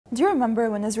Do you remember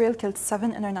when Israel killed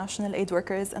 7 international aid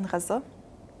workers in Gaza?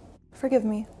 Forgive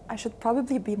me, I should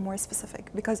probably be more specific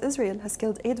because Israel has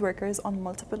killed aid workers on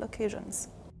multiple occasions.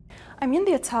 I mean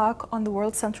the attack on the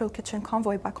World Central Kitchen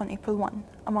convoy back on April 1,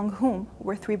 among whom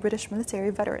were 3 British military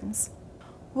veterans.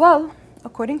 Well,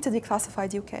 according to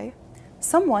Declassified UK,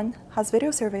 someone has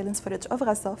video surveillance footage of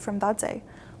Gaza from that day,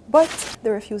 but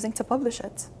they're refusing to publish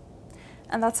it.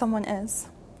 And that someone is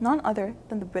none other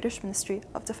than the British Ministry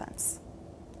of Defence.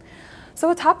 So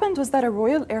what happened was that a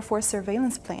Royal Air Force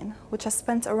surveillance plane, which has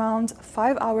spent around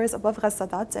 5 hours above Gaza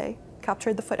that day,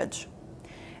 captured the footage.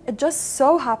 It just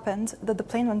so happened that the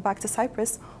plane went back to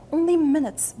Cyprus only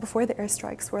minutes before the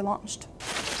airstrikes were launched.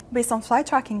 Based on flight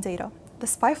tracking data, the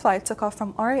spy flight took off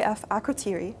from RAF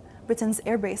Akrotiri, Britain's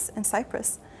airbase in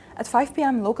Cyprus, at 5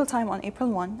 p.m. local time on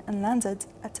April 1 and landed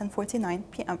at 10:49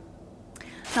 p.m.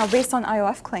 Now, based on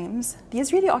IOF claims, the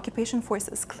Israeli occupation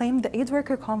forces claimed the aid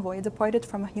worker convoy departed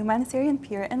from a humanitarian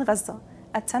pier in Gaza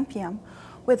at 10 p.m.,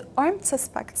 with armed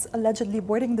suspects allegedly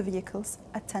boarding the vehicles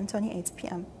at 10:28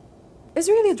 p.m.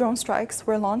 Israeli drone strikes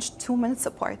were launched 2 minutes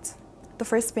apart, the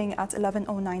first being at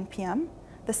 11:09 p.m.,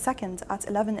 the second at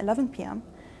 11:11 p.m.,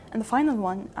 and the final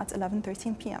one at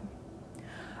 11:13 p.m.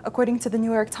 According to the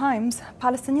New York Times,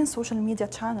 Palestinian social media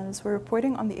channels were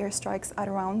reporting on the airstrikes at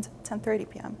around 10:30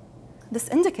 p.m. This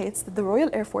indicates that the Royal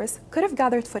Air Force could have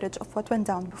gathered footage of what went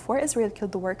down before Israel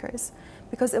killed the workers,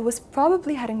 because it was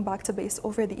probably heading back to base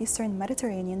over the eastern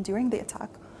Mediterranean during the attack,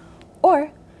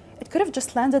 or it could have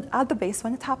just landed at the base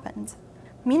when it happened,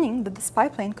 meaning that the spy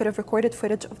plane could have recorded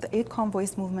footage of the aid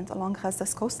convoy's movement along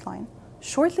Gaza's coastline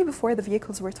shortly before the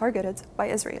vehicles were targeted by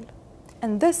Israel.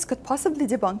 And this could possibly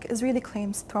debunk Israeli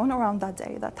claims thrown around that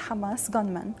day that Hamas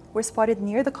gunmen were spotted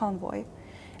near the convoy,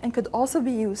 and could also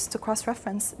be used to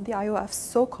cross-reference the IOF's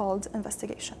so-called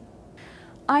investigation.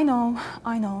 I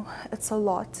know, it's a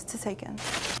lot to take in.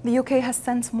 The UK has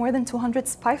sent more than 200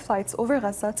 spy flights over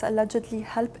Gaza to allegedly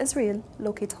help Israel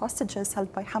locate hostages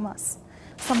held by Hamas.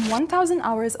 Some 1,000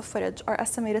 hours of footage are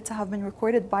estimated to have been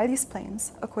recorded by these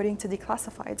planes, according to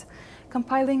Declassified,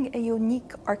 compiling a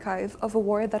unique archive of a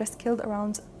war that has killed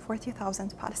around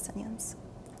 40,000 Palestinians.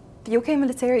 The UK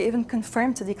military even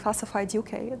confirmed to Declassified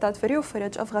UK that video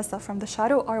footage of Gaza from the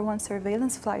Shadow R1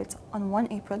 surveillance flight on 1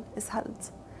 April is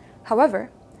held. However,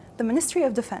 the Ministry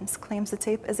of Defence claims the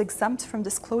tape is exempt from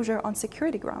disclosure on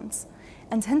security grounds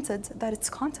and hinted that its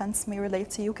contents may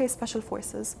relate to UK Special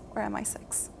Forces or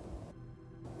MI6.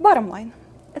 Bottom line,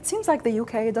 it seems like the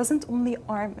UK doesn't only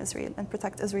arm Israel and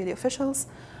protect Israeli officials,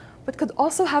 but could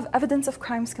also have evidence of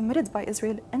crimes committed by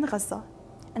Israel in Gaza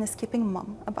and is keeping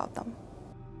mum about them.